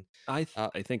shock, and I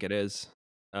think it is.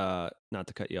 Not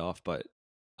to cut you off, but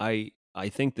I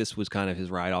think this was kind of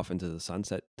his ride off into the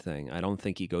sunset thing. I don't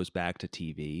think he goes back to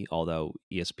TV, although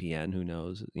ESPN, who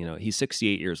knows? He's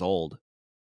 68 years old.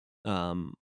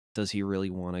 Does he really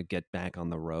want to get back on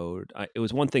the road? It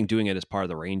was one thing doing it as part of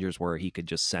the Rangers, where he could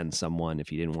just send someone if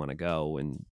he didn't want to go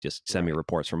and just send me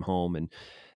reports from home. And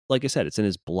like I said, it's in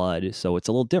his blood, so it's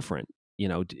a little different.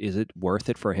 Is it worth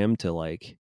it for him to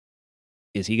like?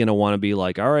 Is he going to want to be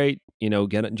like, all right,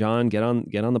 get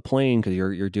on the plane because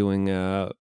you're doing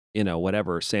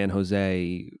whatever San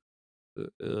Jose,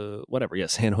 whatever,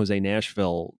 San Jose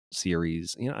Nashville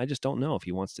series. I just don't know if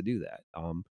he wants to do that.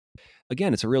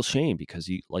 Again, it's a real shame because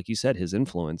like you said, his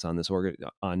influence on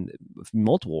on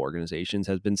multiple organizations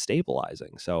has been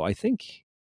stabilizing. So I think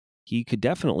he could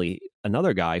definitely,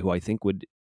 another guy who I think would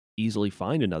easily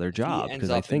find another job, because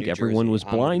I think everyone was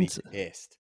blind.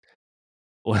 Pissed.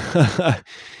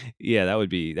 Yeah, that would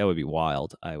be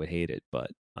wild. I would hate it,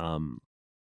 but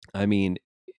I mean,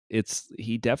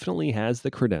 he definitely has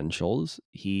the credentials.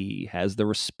 He has the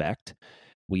respect.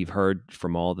 We've heard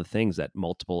from all the things that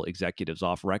multiple executives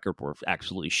off record were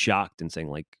absolutely shocked and saying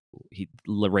like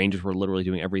the Rangers were literally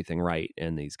doing everything right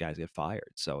and these guys get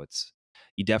fired. So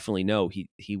you definitely know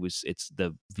he was. It's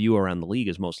the view around the league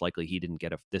is most likely he didn't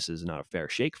get this is not a fair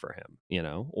shake for him,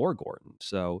 or Gordon.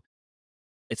 So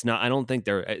it's not. I don't think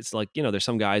it's like there's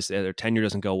some guys their tenure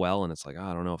doesn't go well and it's like, oh,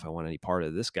 I don't know if I want any part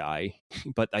of this guy.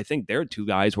 But I think there are two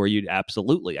guys where you'd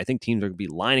absolutely. I think teams are going to be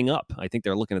lining up. I think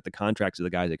they're looking at the contracts of the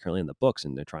guys that are currently in the books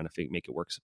and they're trying to make it work,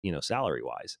 salary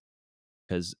wise,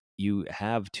 because you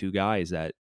have two guys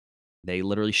that they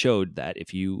literally showed that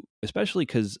if you, especially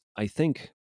because I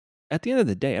think at the end of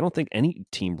the day, I don't think any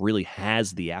team really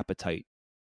has the appetite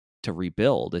to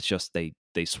rebuild. It's just they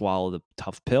swallow the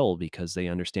tough pill because they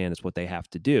understand it's what they have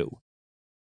to do.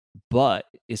 But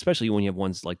especially when you have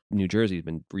ones like New Jersey has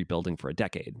been rebuilding for a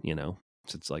decade,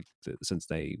 since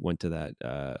they went to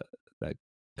that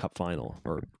cup final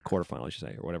or quarterfinal, I should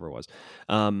say, or whatever it was.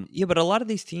 Yeah, but a lot of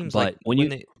these teams, like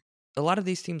a lot of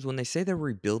these teams, when they say they're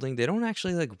rebuilding, they don't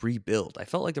actually like rebuild. I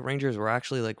felt like the Rangers were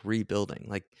actually like rebuilding.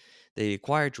 Like they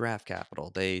acquired draft capital.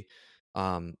 They,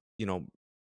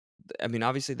 I mean,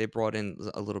 obviously they brought in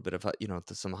a little bit of,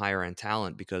 some higher end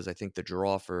talent because I think the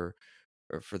draw for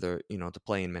the, to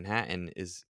play in Manhattan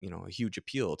is, a huge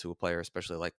appeal to a player,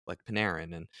 especially like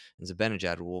Panarin and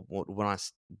Zibanejad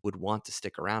would want to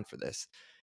stick around for this.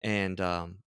 And,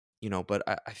 but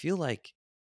I feel like,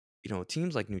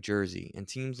 teams like New Jersey and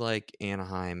teams like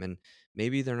Anaheim, and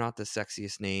maybe they're not the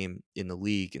sexiest name in the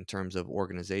league in terms of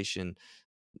organizations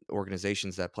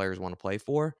that players want to play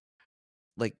for.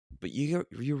 Like, but you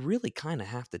really kind of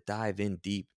have to dive in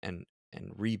deep and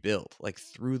rebuild like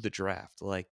through the draft.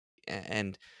 Like,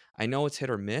 and I know it's hit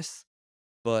or miss,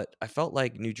 but I felt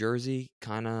like New Jersey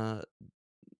there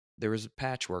was a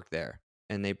patchwork there,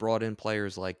 and they brought in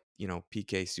players like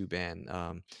PK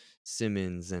Subban,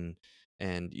 Simmons, and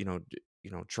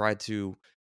tried to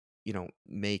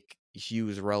make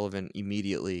Hughes relevant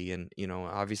immediately, and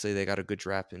obviously they got a good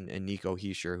draft in Nico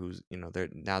Hischier, who's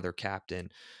they're their captain.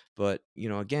 But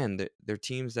again, they're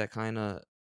teams that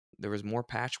there was more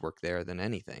patchwork there than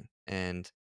anything,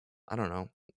 and I don't know.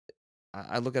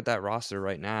 I look at that roster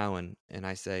right now, and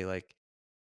I say, like,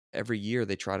 every year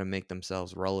they try to make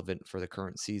themselves relevant for the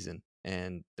current season,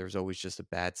 and there's always just a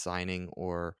bad signing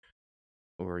or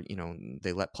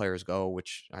they let players go,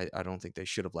 which I don't think they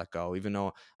should have let go, even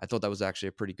though I thought that was actually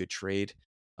a pretty good trade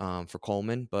for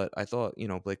Coleman. But I thought,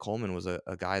 Blake Coleman was a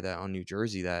guy that on New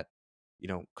Jersey that,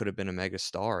 could have been a mega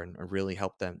star and really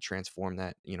helped them transform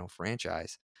that,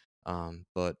 franchise.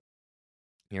 But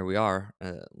here we are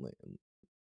a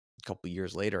couple of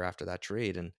years later after that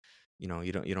trade, and,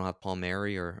 you don't have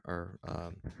Palmieri or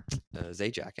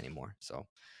Zajac anymore. So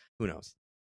who knows?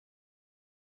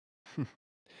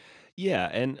 Yeah,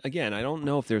 and again, I don't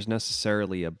know if there's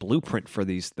necessarily a blueprint for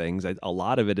these things. A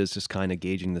lot of it is just kind of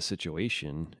gauging the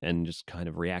situation and just kind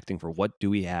of reacting for what do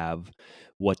we have,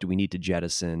 what do we need to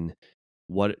jettison,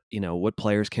 what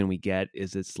players can we get?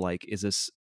 Is this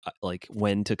like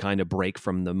when to kind of break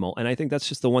from the mold? And I think that's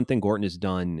just the one thing Gorton has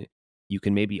done. You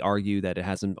can maybe argue that it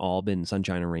hasn't all been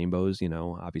sunshine and rainbows,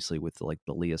 obviously with like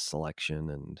the Leah selection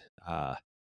and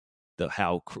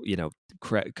how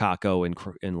Kakko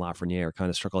and Lafreniere kind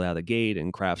of struggled out of the gate,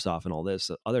 and Kravtsov and all this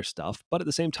other stuff. But at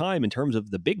the same time, in terms of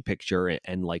the big picture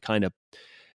and like kind of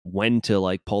when to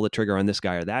like pull the trigger on this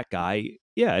guy or that guy,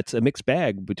 yeah, it's a mixed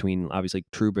bag between obviously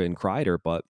Trouba and Kreider.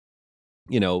 But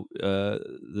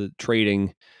the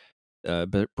trading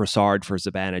Brassard for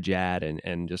Zibanejad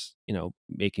and just,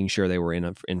 making sure they were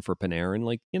in for Panarin.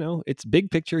 Like, it's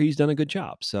big picture. He's done a good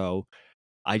job. So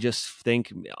I just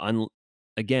think,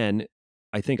 again,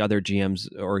 I think other GMs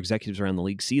or executives around the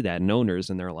league see that and owners,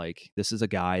 and they're like, this is a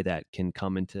guy that can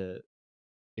come into,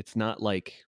 it's not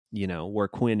like, where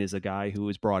Quinn is a guy who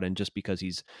was brought in just because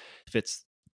he's fits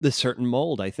this certain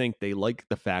mold. I think they like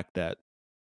the fact that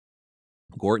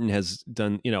Gorton has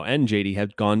done, and JD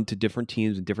have gone to different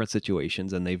teams in different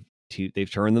situations, and they've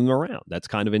turned them around. That's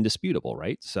kind of indisputable,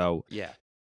 right? So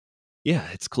yeah,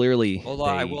 it's clearly. Although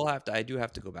I do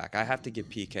have to go back. I have to give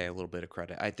PK a little bit of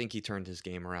credit. I think he turned his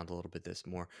game around a little bit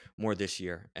more this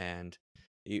year, and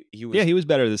he was. Yeah, he was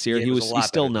better this year. He's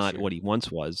still not what he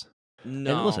once was.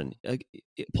 No, and listen,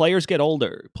 players get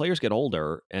older.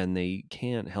 And they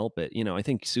can't help it. I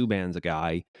think Subban's a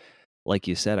guy. Like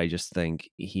you said, I just think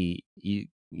he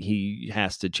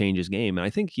has to change his game, and I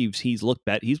think he's looked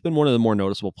bad. He's been one of the more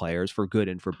noticeable players for good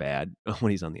and for bad when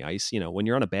he's on the ice. When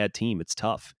you're on a bad team, it's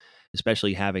tough,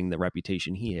 especially having the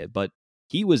reputation he had. But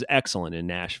he was excellent in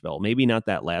Nashville. Maybe not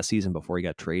that last season before he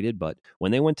got traded, but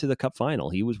when they went to the Cup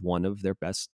final, he was one of their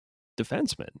best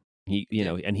defensemen.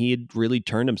 And he had really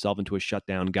turned himself into a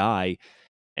shutdown guy.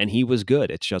 And he was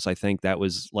good. It's just, I think that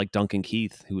was like Duncan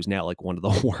Keith, who is now like one of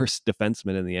the worst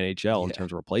defensemen in the NHL in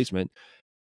terms of replacement.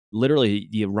 Literally,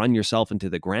 you run yourself into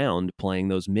the ground playing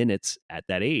those minutes at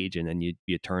that age, and then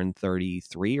you turn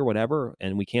 33 or whatever,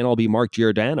 and we can't all be Mark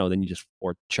Giordano. Then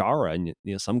or Chara, and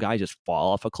some guys just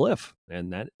fall off a cliff,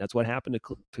 and that's what happened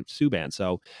to Subban.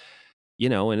 So,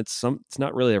 and it's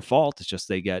not really their fault. It's just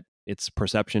its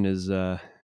perception is the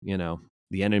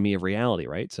enemy of reality,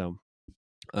 right? So,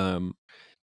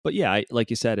 but yeah,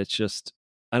 like you said, it's just,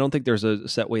 I don't think there's a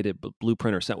set way to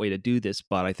blueprint or set way to do this,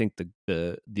 but I think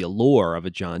the allure of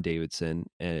a John Davidson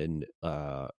and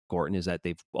Gorton is that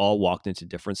they've all walked into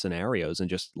different scenarios and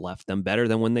just left them better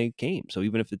than when they came. So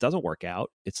even if it doesn't work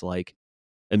out, it's like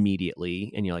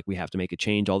immediately, and you're like, we have to make a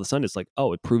change. All of a sudden, it's like,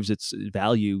 oh, it proves its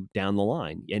value down the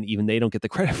line, and even they don't get the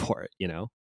credit for it,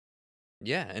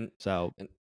 Yeah, and so,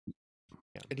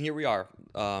 and here we are.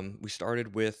 We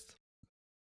started with,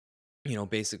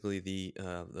 basically the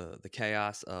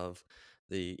chaos of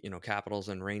the Capitals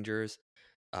and Rangers.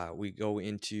 We go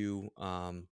into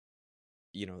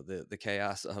the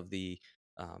chaos of the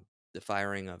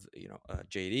firing of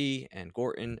JD and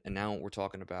Gorton, and now we're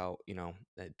talking about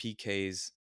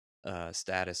PK's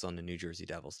status on the New Jersey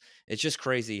Devils. It's just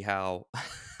crazy how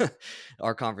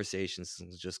our conversations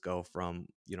just go from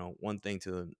one thing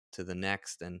to the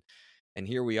next, and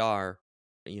here we are,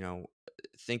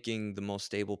 thinking the most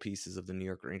stable pieces of the New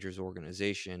York Rangers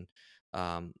organization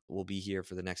will be here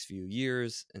for the next few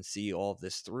years and see all of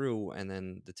this through, and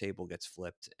then the table gets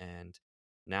flipped, and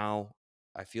now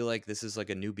I feel like this is like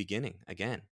a new beginning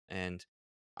again, and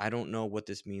I don't know what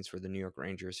this means for the New York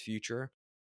Rangers' future.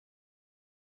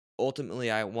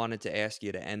 Ultimately, I wanted to ask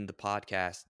you to end the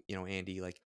podcast, Andy,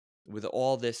 like with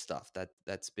all this stuff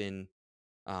that's been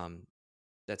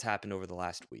that's happened over the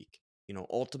last week.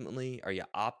 Ultimately, are you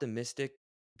optimistic?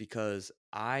 Because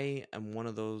I am one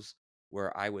of those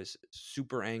where I was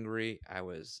super angry. I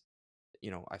was,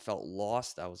 I felt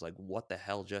lost. I was like, what the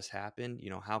hell just happened?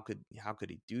 How could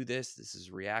he do this? This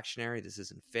is reactionary. This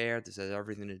isn't fair. This has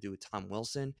everything to do with Tom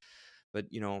Wilson. But,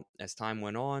 as time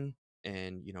went on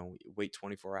and, wait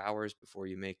 24 hours before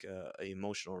you make a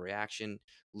emotional reaction,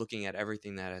 looking at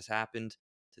everything that has happened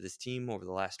to this team over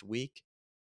the last week,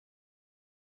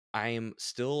 I am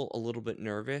still a little bit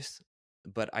nervous,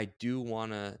 but I do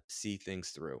want to see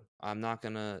things through. I'm not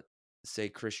going to say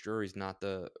Chris Drury's not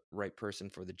the right person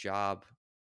for the job.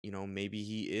 Maybe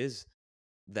he is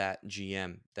that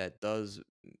GM that does,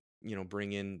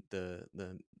 bring in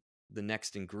the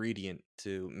next ingredient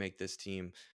to make this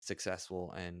team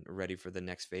successful and ready for the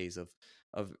next phase of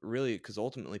really, because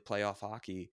ultimately playoff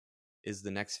hockey is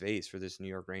the next phase for this New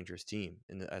York Rangers team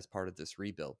as part of this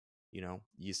rebuild.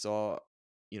 You saw,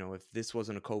 if this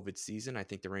wasn't a COVID season, I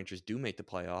think the Rangers do make the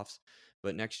playoffs,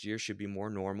 but next year should be more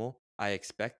normal. I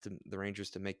expect the Rangers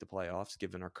to make the playoffs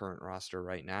given our current roster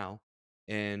right now.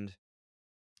 And,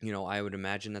 I would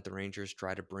imagine that the Rangers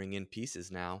try to bring in pieces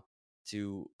now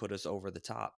to put us over the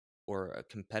top or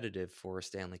competitive for a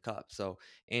Stanley Cup. So,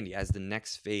 Andy, as the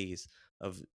next phase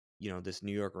of, this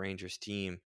New York Rangers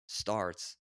team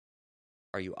starts,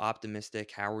 are you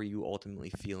optimistic? How are you ultimately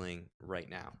feeling right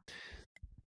now?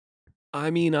 I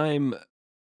mean, I'm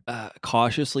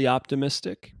cautiously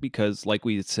optimistic because, like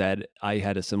we said, I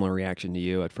had a similar reaction to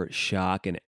you at first: shock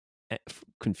and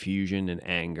confusion and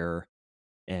anger,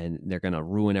 and they're going to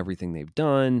ruin everything they've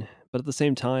done. But at the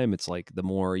same time, it's like the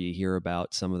more you hear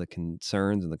about some of the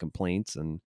concerns and the complaints,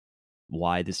 and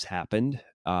why this happened,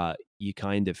 you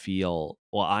kind of feel,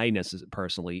 well,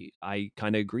 personally, I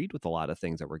kind of agreed with a lot of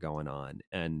things that were going on.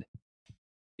 And,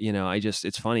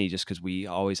 it's funny just because we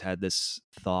always had this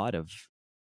thought of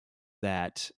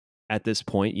that at this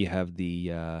point you have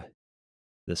the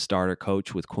starter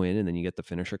coach with Quinn, and then you get the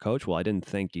finisher coach. Well, I didn't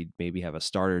think you'd maybe have a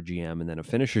starter GM and then a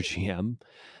finisher GM,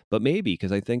 but maybe,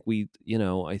 because I think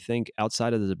I think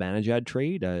outside of the Zibanejad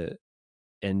trade,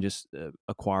 and just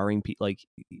acquiring people,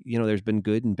 there's been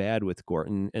good and bad with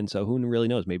Gorton, and so who really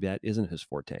knows? Maybe that isn't his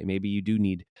forte. Maybe you do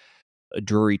need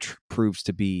Drury proves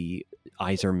to be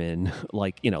Yzerman,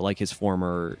 like his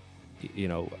former,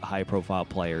 high profile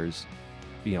players,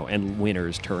 and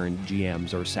winners turned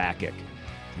GMs, or Sakic.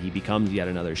 He becomes yet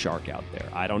another shark out there.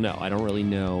 I don't know. I don't really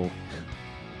know.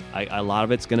 A lot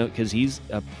of it's going to, because he's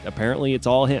apparently it's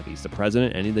all him. He's the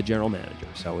president and he's the general manager.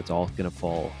 So it's all going to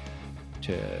fall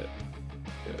to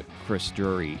Chris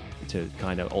Drury to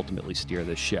kind of ultimately steer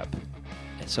the ship.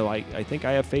 So I think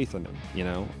I have faith in him,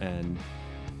 and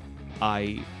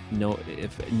I know,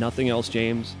 if nothing else,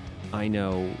 James, I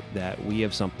know that we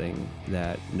have something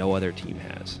that no other team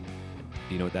has.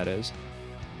 Do you know what that is?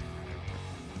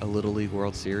 A Little League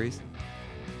World Series?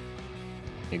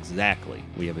 Exactly.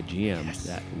 We have a GM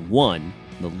that won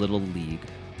the Little League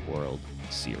World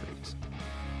Series.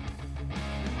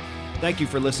 Thank you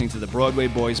for listening to the Broadway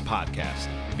Boys podcast.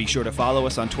 Be sure to follow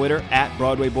us on Twitter at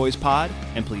Broadway Boys Pod,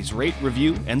 and please rate,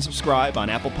 review, and subscribe on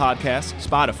Apple Podcasts,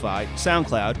 Spotify,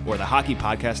 SoundCloud, or the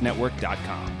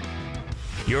HockeyPodcastNetwork.com.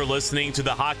 You're listening to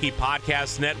the Hockey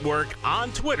Podcast Network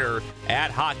on Twitter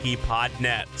at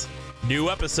HockeyPodNet. New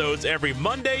episodes every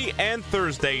Monday and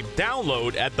Thursday.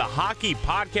 Download at the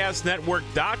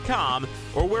HockeyPodcastNetwork.com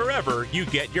or wherever you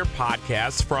get your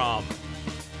podcasts from.